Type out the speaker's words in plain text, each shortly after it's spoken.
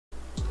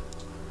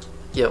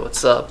Yo,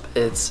 what's up?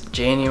 It's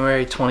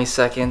January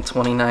 22nd,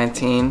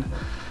 2019.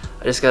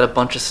 I just got a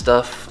bunch of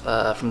stuff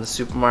from the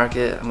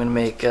supermarket. I'm gonna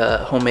make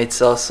homemade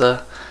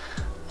salsa.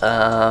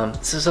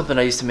 This is something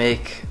I used to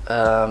make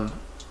a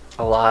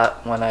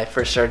lot when I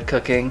first started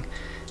cooking,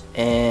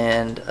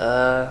 and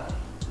I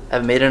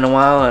haven't made it in a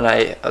while, and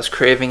I was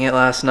craving it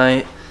last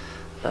night,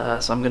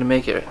 so I'm gonna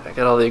make it. I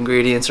got all the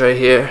ingredients right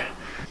here.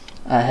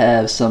 I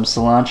have some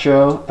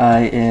cilantro. I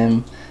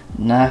am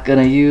not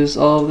gonna use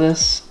all of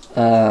this,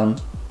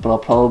 but I'll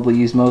probably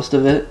use most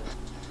of it.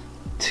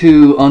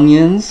 2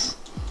 onions,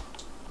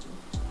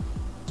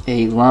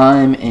 a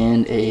lime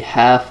and a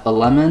half a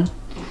lemon,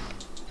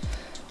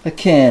 a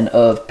can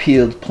of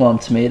peeled plum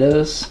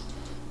tomatoes,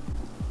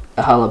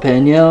 a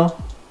jalapeno,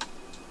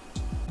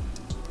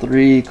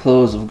 3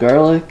 cloves of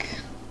garlic,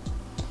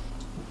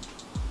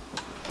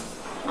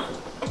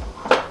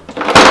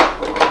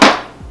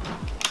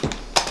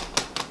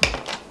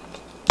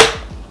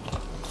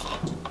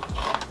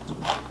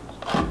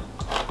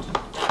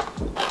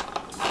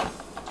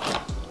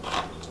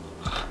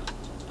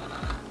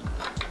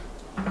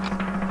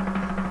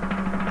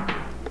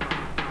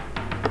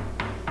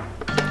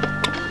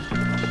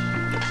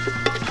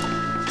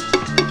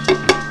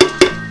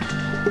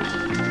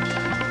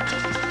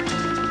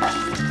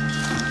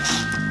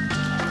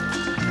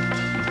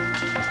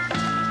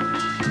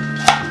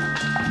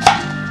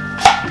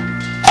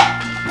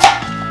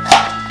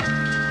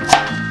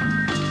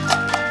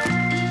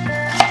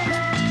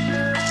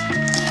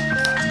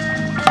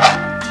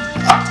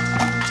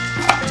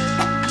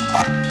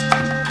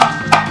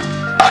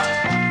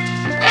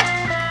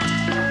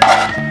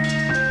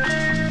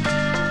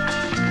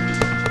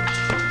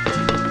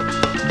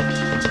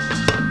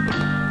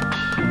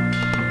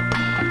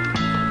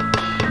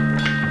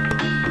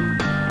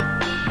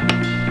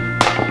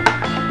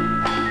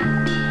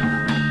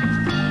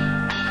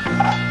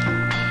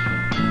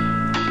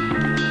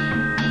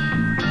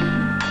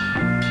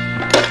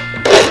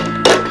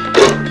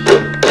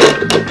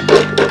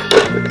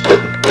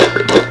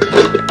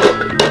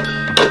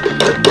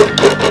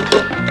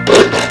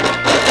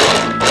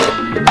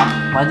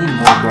 I need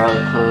more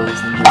garlic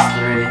cloves than just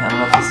 3. I don't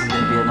know if this is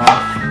going to be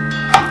enough.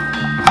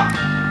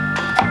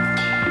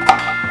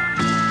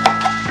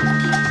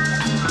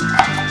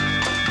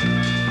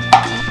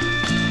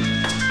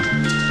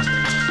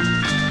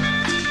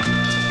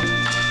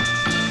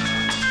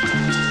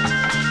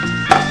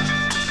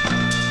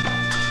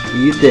 Do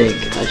you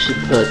think I should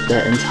put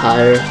that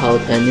entire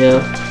jalapeno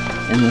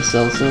in the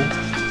salsa?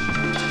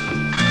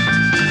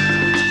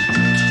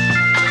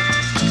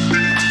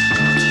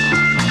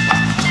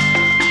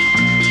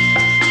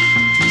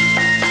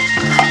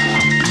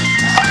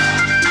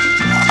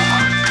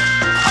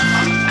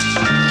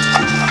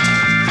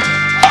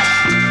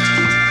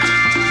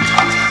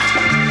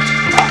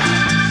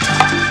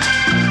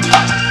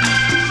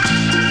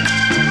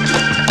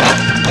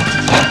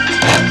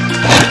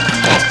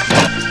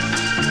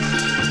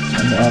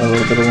 Add a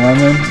little bit of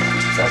lemon.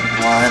 Second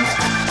lime.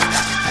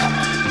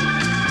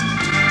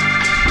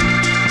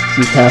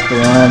 Use half the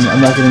lime.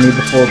 I'm not going to need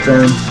the full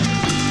thing.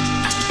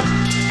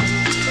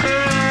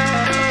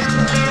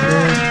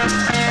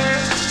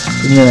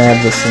 I'm going to add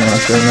the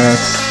cilantro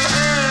next.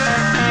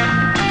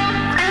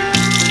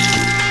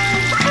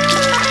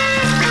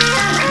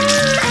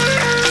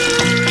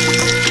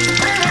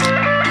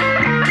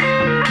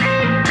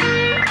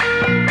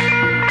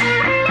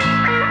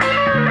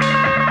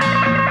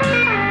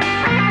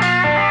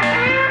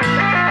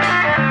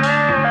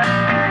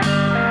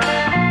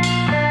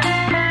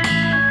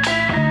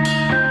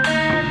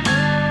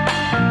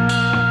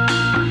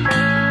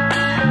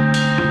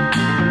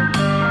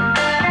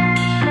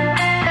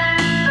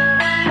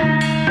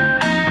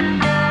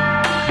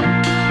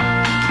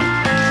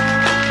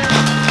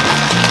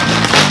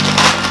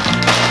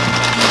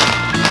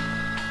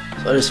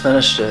 I just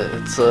finished it.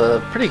 It's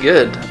pretty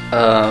good.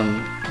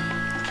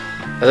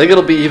 I think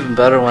it'll be even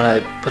better when I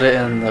put it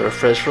in the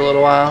fridge for a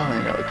little while.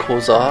 You know, it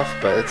cools off,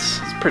 but it's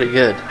pretty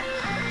good.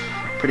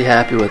 Pretty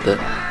happy with it.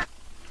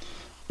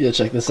 Yeah,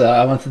 check this out.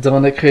 I went to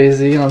Donut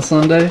Crazy on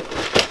Sunday.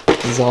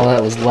 This is all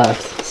that was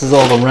left. This is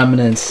all the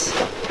remnants.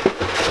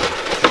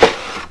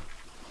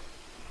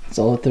 That's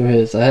all that there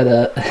is. I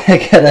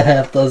got a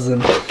half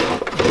dozen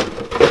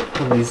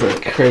of these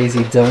like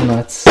crazy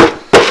donuts.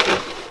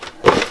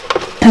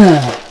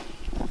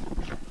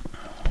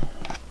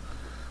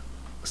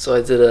 So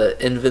I did an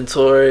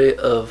inventory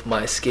of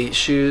my skate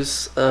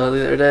shoes the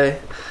other day.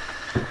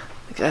 I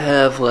think I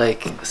have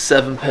like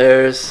 7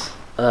 pairs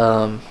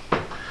that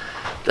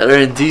are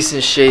in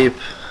decent shape.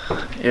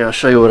 Here, I'll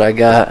show you what I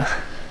got.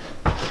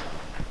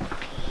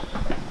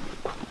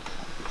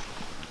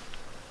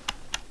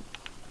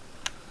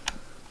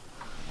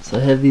 So I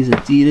have these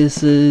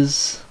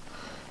Adidas's,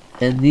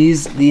 and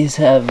these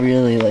have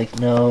really like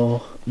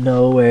no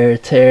wear or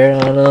tear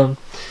on them.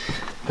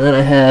 And then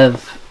I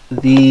have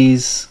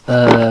these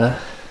I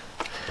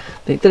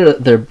think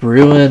they're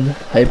Bruin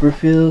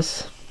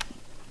Hyperfeels.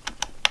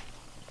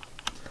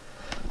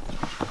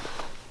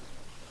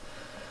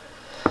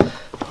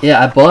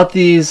 Yeah, I bought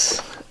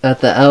these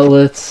at the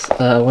outlets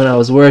when I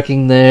was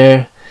working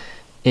there,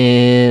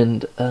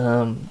 and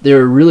they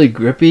were really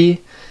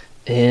grippy,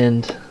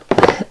 and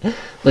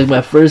like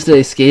my first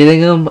day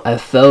skating them, I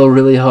fell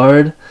really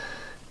hard,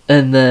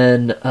 and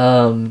then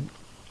and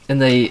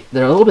they're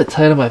a little bit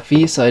tight on my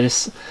feet, so I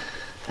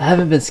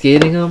haven't been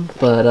skating them,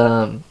 but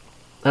I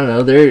don't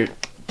know, they're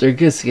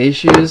good skate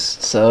shoes,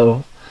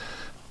 so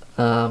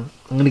I'm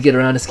gonna get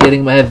around to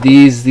skating them. I have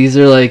these. These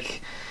are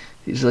like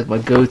my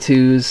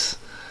go-tos.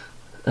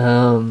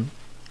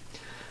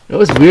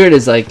 What's weird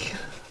is, like,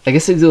 I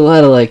guess they do a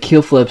lot of like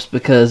heel flips,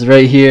 because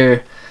right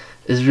here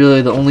is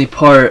really the only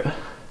part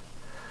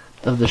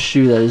of the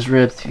shoe that is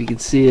ripped, if you can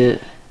see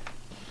it.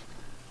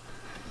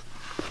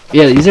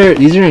 Yeah, these are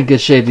in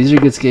good shape. These are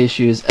good skate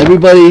shoes.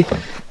 Everybody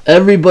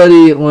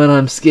when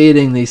I'm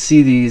skating, they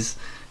see these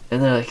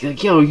and they're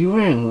like, yo, are you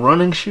wearing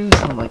running shoes?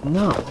 I'm like,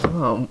 no,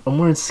 I'm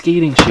wearing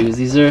skating shoes.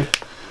 They're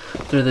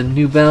the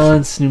New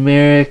Balance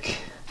numeric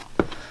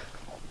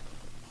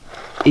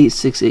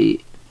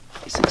 868,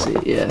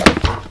 yeah.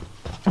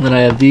 And then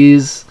I have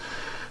these.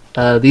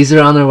 These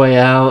are on their way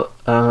out.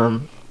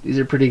 These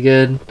are pretty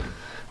good.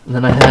 And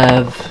then I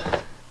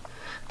have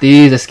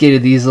these. I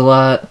skated these a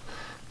lot.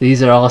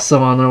 These are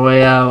also on their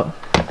way out.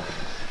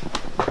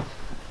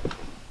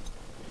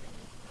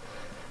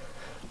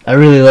 I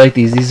really like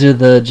these. These are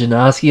the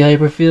Janoski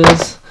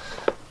Hyperfeels.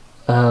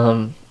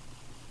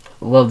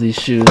 Love these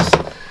shoes.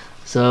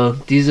 So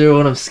these are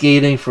what I'm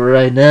skating for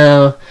right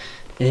now.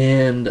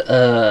 And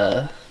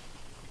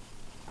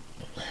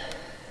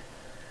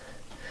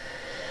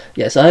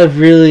yeah, so I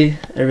really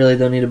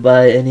don't need to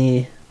buy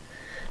any.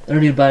 I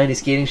don't need to buy any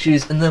skating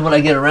shoes. And then when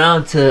I get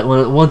around to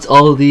once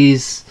all of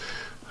these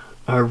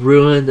are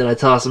ruined and I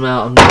toss them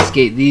out, I'm gonna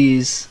skate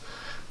these,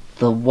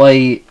 the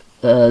white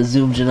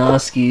Zoom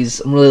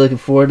Janoskis. I'm really looking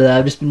forward to that.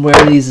 I've just been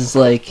wearing these as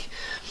like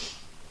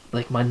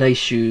my nice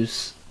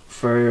shoes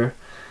for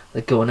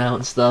like going out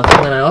and stuff.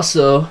 And then I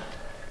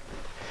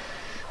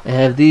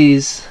have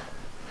these.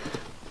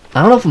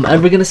 I don't know if I'm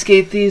ever gonna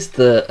skate these.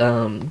 They're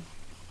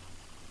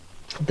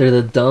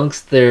the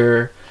Dunks.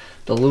 They're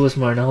the Louis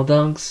Marnell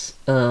Dunks.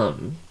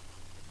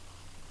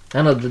 I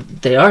don't know.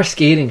 They are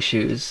skating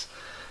shoes.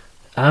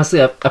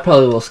 Honestly, I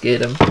probably will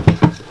skate them.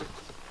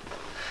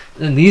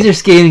 And these are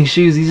skating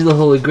shoes. These are the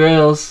Holy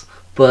Grails.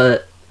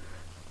 But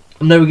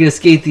I'm never gonna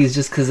skate these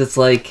just because it's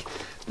like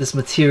this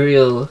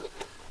material.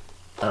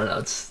 I don't know.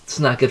 It's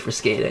not good for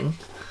skating.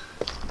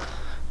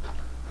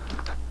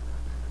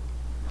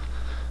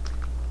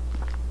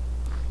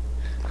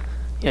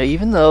 Yeah,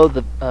 even though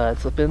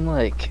it's been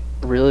like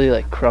really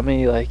like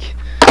crummy, like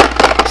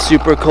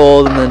super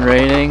cold and then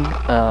raining,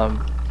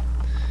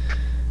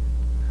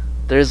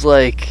 there's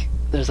like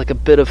a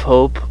bit of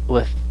hope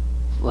with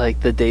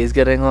like the days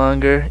getting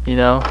longer, you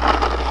know?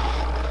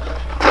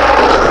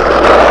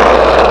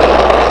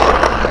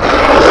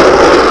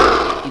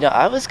 You know,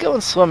 I was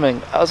going swimming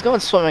in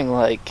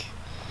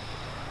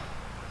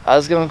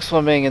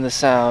the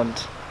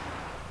Sound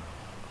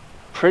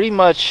pretty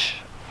much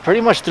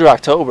through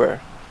October.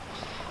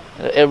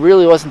 It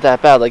really wasn't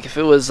that bad. Like if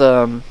it was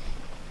like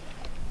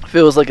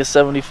a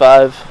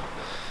 75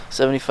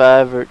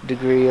 or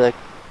degree, like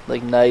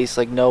nice,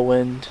 like no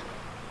wind,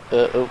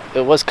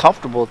 it was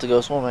comfortable to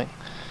go swimming.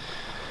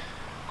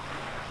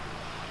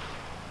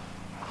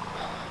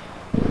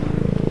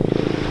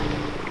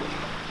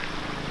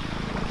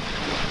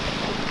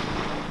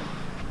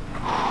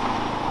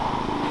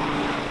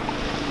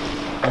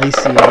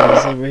 Icy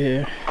eyes over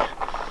here.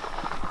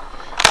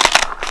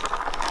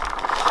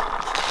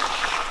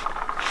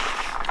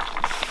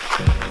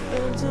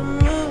 To